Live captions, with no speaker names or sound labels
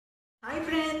Hi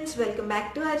friends, welcome back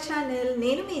to our channel.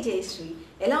 నేను మీ జయశ్రీ.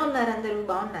 ఎలా ఉన్నారు అందరూ?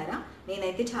 బాగున్నారా?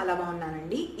 నేనైతే చాలా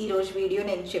బాగున్నానండి. ఈ రోజు వీడియో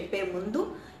నేను చెప్పే ముందు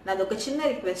నాది ఒక చిన్న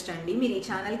రిక్వెస్ట్ అండి. మీరు ఈ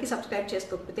ఛానల్ కి సబ్స్క్రైబ్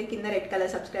చేసుకోకపోతే కింద రెడ్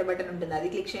కలర్ సబ్స్క్రైబ్ బటన్ ఉంటుంది, అది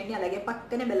క్లిక్ చేయండి. అలాగే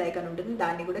పక్కనే బెల్ ఐకాన్ ఉంటుంది,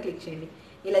 దాన్ని కూడా క్లిక్ చేయండి.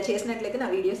 ఇలా చేసినట్లయితే నా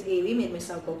వీడియోస్ ఏవి మీరు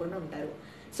మిస్ అవ్వకుండా ఉంటారు.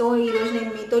 సో ఈ రోజు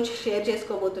నేను మీతో షేర్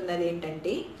చేసుకోబోతున్నది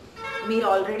ఏంటంటే, మీరు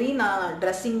ఆల్రెడీ నా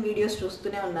డ్రెస్సింగ్ వీడియోస్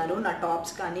చూస్తూనే ఉన్నారు. నా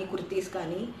టాప్స్ కానీ కుర్తీస్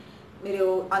కానీ మీరు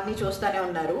అన్నీ చూస్తూనే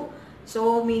ఉన్నారు. సో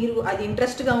మీరు అది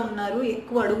ఇంట్రెస్ట్గా ఉన్నారు,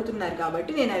 ఎక్కువ అడుగుతున్నారు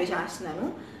కాబట్టి నేను అవి చేస్తున్నాను.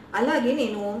 అలాగే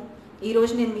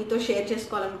ఈరోజు నేను మీతో షేర్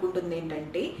చేసుకోవాలనుకుంటుంది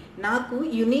ఏంటంటే, నాకు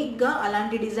యునిక్గా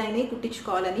అలాంటి డిజైనే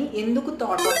కుట్టించుకోవాలని ఎందుకు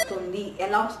థాట్ వస్తుంది,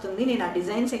 ఎలా వస్తుంది, నేను ఆ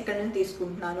డిజైన్స్ ఎక్కడి నుంచి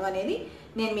తీసుకుంటున్నాను అనేది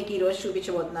నేను మీకు ఈరోజు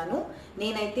చూపించబోతున్నాను.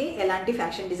 నేనైతే ఎలాంటి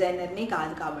ఫ్యాషన్ డిజైనర్ని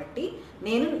కాదు కాబట్టి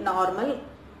నేను నార్మల్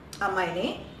అమ్మాయినే.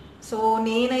 సో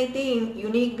నేనైతే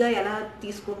యునిక్గా ఎలా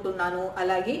తీసుకుంటున్నాను,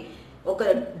 అలాగే ఒక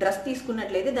డ్రెస్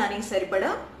తీసుకున్నట్లయితే దానికి సరిపడా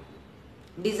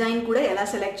డిజైన్ కూడా ఎలా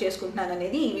సెలెక్ట్ చేసుకుంటున్నాను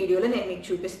అనేది ఈ వీడియోలో నేను మీకు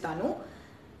చూపిస్తాను.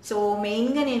 సో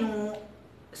మెయిన్గా నేను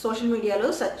సోషల్ మీడియాలో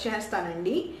సెర్చ్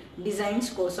చేస్తానండి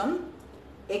డిజైన్స్ కోసం.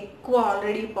 ఎక్కువ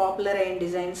ఆల్రెడీ పాపులర్ అయిన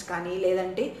డిజైన్స్ కానీ,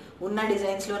 లేదంటే ఉన్న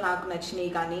డిజైన్స్లో నాకు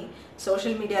నచ్చినవి కానీ,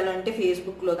 సోషల్ మీడియాలో అంటే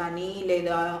ఫేస్బుక్లో కానీ,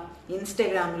 లేదా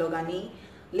ఇన్స్టాగ్రామ్లో కానీ,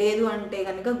 లేదు అంటే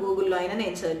కనుక గూగుల్లో అయినా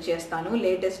నేను సెర్చ్ చేస్తాను.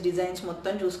 లేటెస్ట్ డిజైన్స్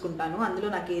మొత్తం చూసుకుంటాను. అందులో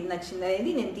నాకు ఏది నచ్చింది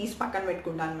అనేది నేను తీసి పక్కన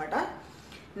పెట్టుకుంటాను అనమాట.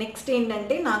 నెక్స్ట్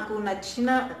ఏంటంటే, నాకు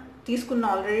తీసుకున్న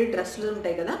ఆల్రెడీ డ్రెస్సులు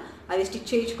ఉంటాయి కదా, అవి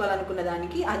స్టిచ్ చేయించుకోవాలనుకున్న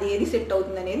దానికి అది ఏది సెట్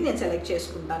అవుతుంది అనేది నేను సెలెక్ట్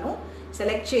చేసుకుంటాను.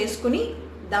 సెలెక్ట్ చేసుకుని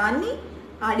దాన్ని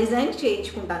ఆ డిజైన్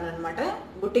చేయించుకుంటాను అనమాట.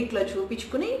 బుటిక్లో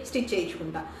చూపించుకుని స్టిచ్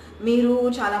చేయించుకుంటా. మీరు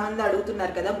చాలామంది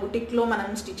అడుగుతున్నారు కదా, బుటిక్లో మనం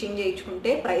స్టిచ్చింగ్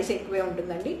చేయించుకుంటే ప్రైస్ ఎక్కువే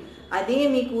ఉంటుందండి. అదే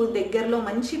మీకు దగ్గరలో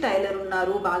మంచి టైలర్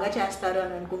ఉన్నారు, బాగా చేస్తారు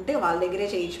అని అనుకుంటే వాళ్ళ దగ్గరే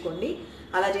చేయించుకోండి.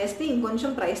 అలా చేస్తే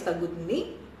ఇంకొంచెం ప్రైస్ తగ్గుతుంది.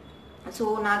 సో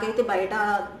నాకైతే బయట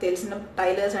తెలిసిన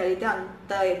టైలర్స్ అయితే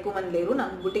అంత ఎక్కువ మంది లేరు,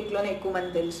 నాకు బుటిక్లోనే ఎక్కువ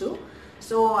మంది తెలుసు.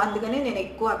 సో అందుకనే నేను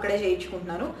ఎక్కువ అక్కడే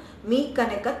చేయించుకుంటున్నాను. మీకు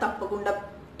కనుక తప్పకుండా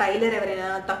టైలర్ ఎవరైనా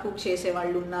తక్కువ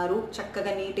చేసేవాళ్ళు ఉన్నారు,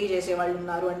 చక్కగా నీట్గా చేసేవాళ్ళు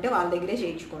ఉన్నారు అంటే వాళ్ళ దగ్గరే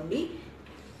చేయించుకోండి.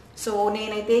 సో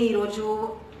నేనైతే ఈరోజు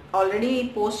ఆల్రెడీ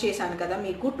పోస్ట్ చేశాను కదా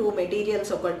మీకు 2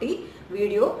 మెటీరియల్స్ ఒకటి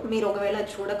వీడియో. మీరు ఒకవేళ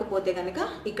చూడకపోతే కనుక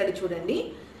ఇక్కడ చూడండి.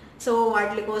 సో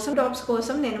వాటి కోసం టాప్స్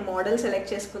కోసం నేను మోడల్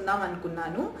సెలెక్ట్ చేసుకుందాం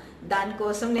అనుకున్నాను.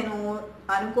 దానికోసం నేను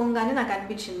అనుకోగానే నాకు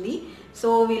అనిపించింది, సో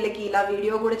వీళ్ళకి ఇలా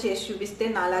వీడియో కూడా చేసి చూపిస్తే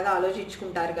నాలాగా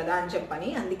ఆలోచించుకుంటారు కదా అని చెప్పని,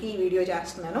 అందుకే ఈ వీడియో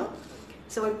చేస్తున్నాను.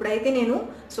 సో ఇప్పుడైతే నేను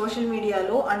సోషల్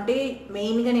మీడియాలో అంటే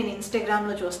మెయిన్గా నేను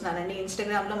ఇన్స్టాగ్రామ్లో చూస్తున్నానండి.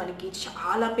 ఇన్స్టాగ్రామ్లో మనకి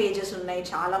చాలా పేజెస్ ఉన్నాయి,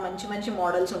 చాలా మంచి మంచి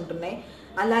మోడల్స్ ఉంటున్నాయి.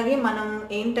 అలాగే మనం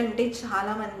ఏంటంటే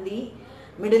చాలామంది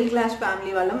మిడిల్ క్లాస్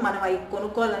ఫ్యామిలీ వాళ్ళం, మనం అవి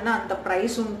కొనుక్కోవాలన్నా అంత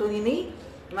ప్రైస్ ఉంటుంది,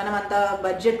 మనం అంత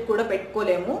బడ్జెట్ కూడా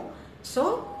పెట్టుకోలేము. సో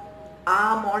ఆ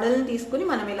మోడల్ని తీసుకుని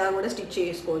మనం ఇలా కూడా స్టిచ్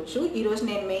చేసుకోవచ్చు. ఈరోజు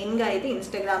నేను మెయిన్గా అయితే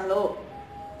ఇన్స్టాగ్రామ్లో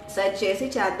సెర్చ్ చేసి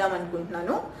చేద్దాం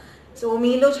అనుకుంటున్నాను. సో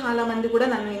మీలో చాలామంది కూడా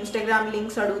నన్ను ఇన్స్టాగ్రామ్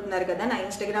లింక్స్ అడుగుతున్నారు కదా, నా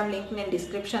ఇన్స్టాగ్రామ్ లింక్ నేను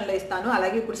డిస్క్రిప్షన్లో ఇస్తాను,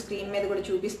 అలాగే ఇప్పుడు స్క్రీన్ మీద కూడా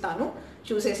చూపిస్తాను,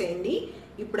 చూసేసేయండి.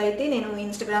 ఇప్పుడైతే నేను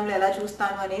ఇన్స్టాగ్రామ్లో ఎలా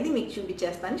చూస్తాను అనేది మీకు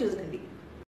చూపించేస్తాను, చూడండి.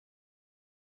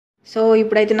 సో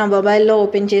ఇప్పుడైతే నా మొబైల్లో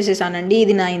ఓపెన్ చేసేసానండి.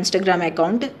 ఇది నా ఇన్స్టాగ్రామ్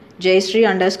అకౌంట్,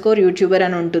 Jayasree_YouTuber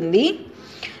అని ఉంటుంది.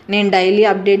 నేను డైలీ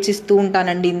అప్డేట్స్ ఇస్తూ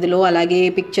ఉంటానండి ఇందులో. అలాగే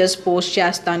పిక్చర్స్ పోస్ట్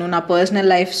చేస్తాను, నా పర్సనల్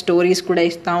లైఫ్ స్టోరీస్ కూడా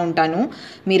ఇస్తూ ఉంటాను.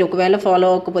 మీరు ఒకవేళ ఫాలో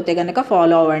అవ్వకపోతే కనుక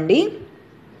ఫాలో అవ్వండి.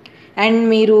 అండ్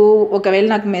మీరు ఒకవేళ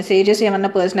నాకు మెసేజెస్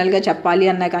ఏమన్నా పర్సనల్గా చెప్పాలి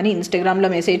అన్నా కానీ ఇన్స్టాగ్రామ్లో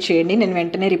మెసేజ్ చేయండి, నేను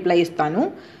వెంటనే రిప్లై ఇస్తాను.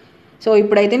 సో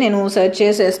ఇప్పుడైతే నేను సెర్చ్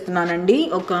చేసేస్తున్నానండి,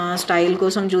 ఒక స్టైల్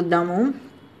కోసం చూద్దాము.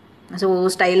 సో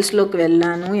స్టైల్స్లోకి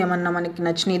వెళ్ళాను, ఏమన్నా మనకి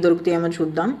నచ్చినవి దొరుకుతాయేమో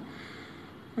చూద్దాం.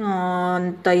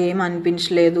 అంత ఏం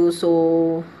అనిపించలేదు. సో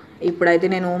ఇప్పుడైతే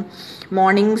నేను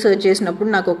మార్నింగ్ సెర్చ్ చేసినప్పుడు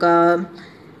నాకు ఒక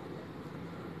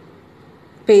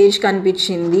పేజ్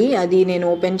కనిపించింది, అది నేను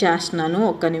ఓపెన్ చేస్తున్నాను,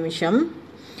 ఒక్క నిమిషం.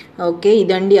 ఓకే,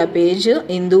 ఇదండి ఆ పేజ్,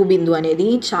 ఇందు బిందు అనేది.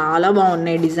 చాలా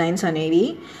బాగున్నాయి డిజైన్స్ అనేవి.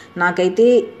 నాకైతే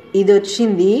ఇది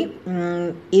వచ్చింది,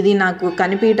 ఇది నాకు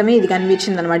కనిపించటమే ఇది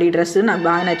కనిపించింది అనమాట. ఈ డ్రెస్ నాకు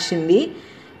బాగా నచ్చింది,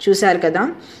 చూశారు కదా.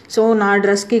 సో నా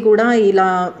డ్రెస్కి కూడా ఇలా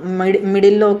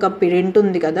మిడిల్లో ఒక ప్రింట్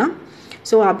ఉంది కదా,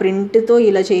 సో ఆ ప్రింట్తో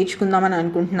ఇలా చేయించుకుందామని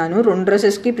అనుకుంటున్నాను. 2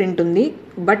 డ్రెస్సెస్కి ప్రింట్ ఉంది,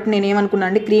 బట్ నేనేమనుకున్నా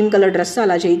అంటే క్రీమ్ కలర్ డ్రెస్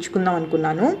అలా చేయించుకుందాం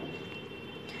అనుకున్నాను.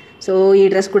 సో ఈ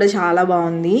డ్రెస్ కూడా చాలా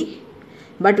బాగుంది.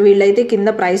 బట్ వీళ్ళైతే కింద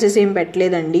ప్రైసెస్ ఏం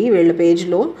పెట్టలేదండి వీళ్ళ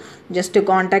పేజ్లో, జస్ట్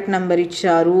కాంటాక్ట్ నెంబర్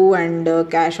ఇచ్చారు అండ్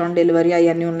క్యాష్ ఆన్ డెలివరీ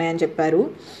అవన్నీ ఉన్నాయని చెప్పారు.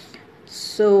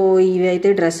 సో ఇవి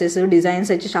అయితే డ్రెస్సెస్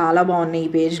డిజైన్స్ అయితే చాలా బాగున్నాయి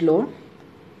ఈ పేజ్లో.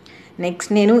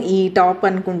 నెక్స్ట్ నేను ఈ టాప్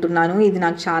అనుకుంటున్నాను, ఇది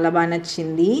నాకు చాలా బాగా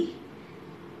నచ్చింది.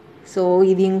 సో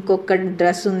ఇది ఇంకొక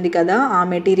డ్రెస్ ఉంది కదా, ఆ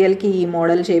మెటీరియల్కి ఈ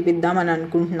మోడల్ చేపిద్దాం అని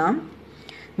అనుకుంటున్నాం.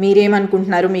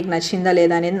 మీరేమనుకుంటున్నారు, మీకు నచ్చిందా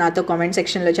లేదా అనేది నాతో కామెంట్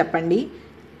సెక్షన్లో చెప్పండి.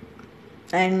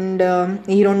 అండ్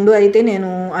ఈ 2 అయితే నేను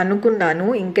అనుకున్నాను,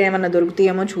 ఇంకా ఏమన్నా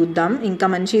దొరుకుతాయేమో చూద్దాం, ఇంకా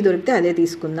మంచివి దొరికితే అదే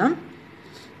తీసుకుందాం.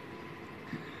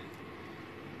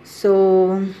 సో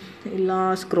ఇలా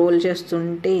స్క్రోల్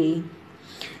చేస్తుంటే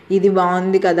ఇది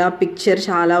బాగుంది కదా, పిక్చర్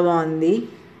చాలా బాగుంది.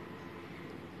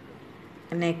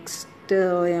 నెక్స్ట్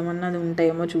ఏమన్నది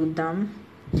ఉంటాయేమో చూద్దాం.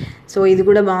 సో ఇది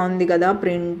కూడా బాగుంది కదా,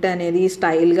 ప్రింట్ అనేది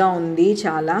స్టైల్గా ఉంది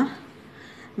చాలా.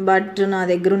 బట్ నా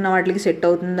దగ్గర ఉన్న వాటికి సెట్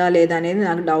అవుతుందా లేదా అనేది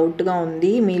నాకు డౌట్గా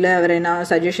ఉంది. మీలో ఎవరైనా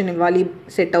సజెషన్ ఇవ్వాలి,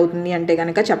 సెట్ అవుతుంది అంటే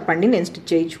కనుక చెప్పండి, నేను స్టిచ్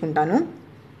చేయించుకుంటాను.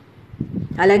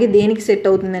 అలాగే దేనికి సెట్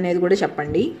అవుతుంది అనేది కూడా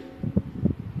చెప్పండి.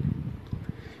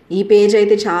 ఈ పేజ్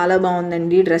అయితే చాలా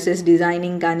బాగుందండి, డ్రెస్సెస్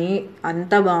డిజైనింగ్ కానీ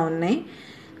అంతా బాగున్నాయి.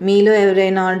 మీలో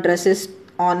ఎవరైనా డ్రెస్సెస్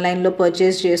ఆన్లైన్లో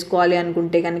పర్చేస్ చేసుకోవాలి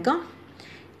అనుకుంటే కనుక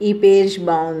ఈ పేజ్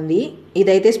బాగుంది.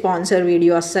 ఇదైతే స్పాన్సర్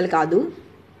వీడియో అస్సలు కాదు.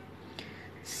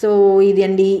 సో ఇది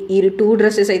అండి, ఈ 2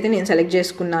 డ్రెస్సెస్ అయితే నేను సెలెక్ట్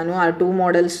చేసుకున్నాను. ఆ 2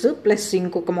 మోడల్స్ ప్లస్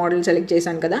ఇంకొక మోడల్ సెలెక్ట్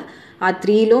చేశాను కదా, ఆ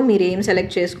 3లో మీరు ఏం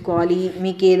సెలెక్ట్ చేసుకోవాలి,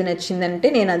 మీకు ఏది నచ్చిందంటే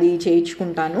నేను అది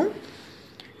చేయించుకుంటాను.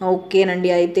 ఓకేనండి,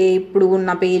 అయితే ఇప్పుడు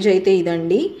నా పేజ్ అయితే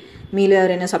ఇదండి. మీలో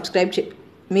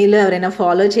ఎవరైనా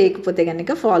ఫాలో చేయకపోతే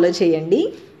కనుక ఫాలో చేయండి.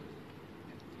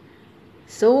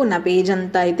 సో నా పేజ్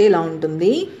అంతా అయితే ఇలా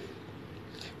ఉంటుంది.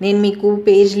 నేను మీకు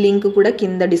పేజ్ లింక్ కూడా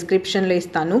కింద డిస్క్రిప్షన్లో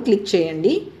ఇస్తాను, క్లిక్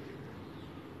చేయండి.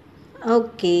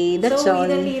 Okay, that's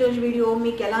all. ఇదండి ఈరోజు వీడియో.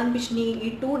 మీకు ఎలా అనిపించింది ఈ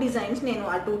 2 డిజైన్స్? నేను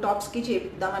ఆ 2 టాప్స్కి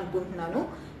చేపిద్దాం అనుకుంటున్నాను.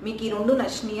 మీకు ఈ 2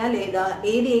 నచ్చినాయా లేదా,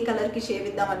 ఏది ఏ కలర్కి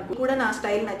చేపిద్దాం కూడా నా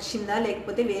స్టైల్ నచ్చిందా,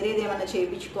 లేకపోతే వేరేది ఏమైనా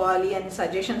చేయించుకోవాలి అని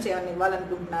సజెషన్స్ ఏమైనా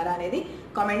ఇవ్వాలనుకుంటున్నారా అనేది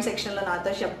కామెంట్ సెక్షన్లో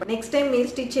నాతో చెప్పండి. నెక్స్ట్ టైం మీరు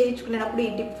స్టిచ్ చేయించుకునేటప్పుడు ఈ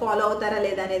టిప్ ఫాలో అవుతారా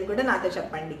లేదా అనేది కూడా నాతో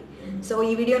చెప్పండి. సో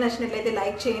ఈ వీడియో నచ్చినట్లయితే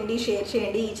లైక్ చేయండి, షేర్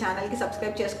చేయండి. ఈ ఛానల్కి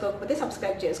సబ్స్క్రైబ్ చేసుకోకపోతే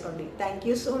సబ్స్క్రైబ్ చేసుకోండి. Thank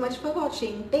you so much for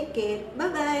watching. Take care,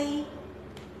 bye.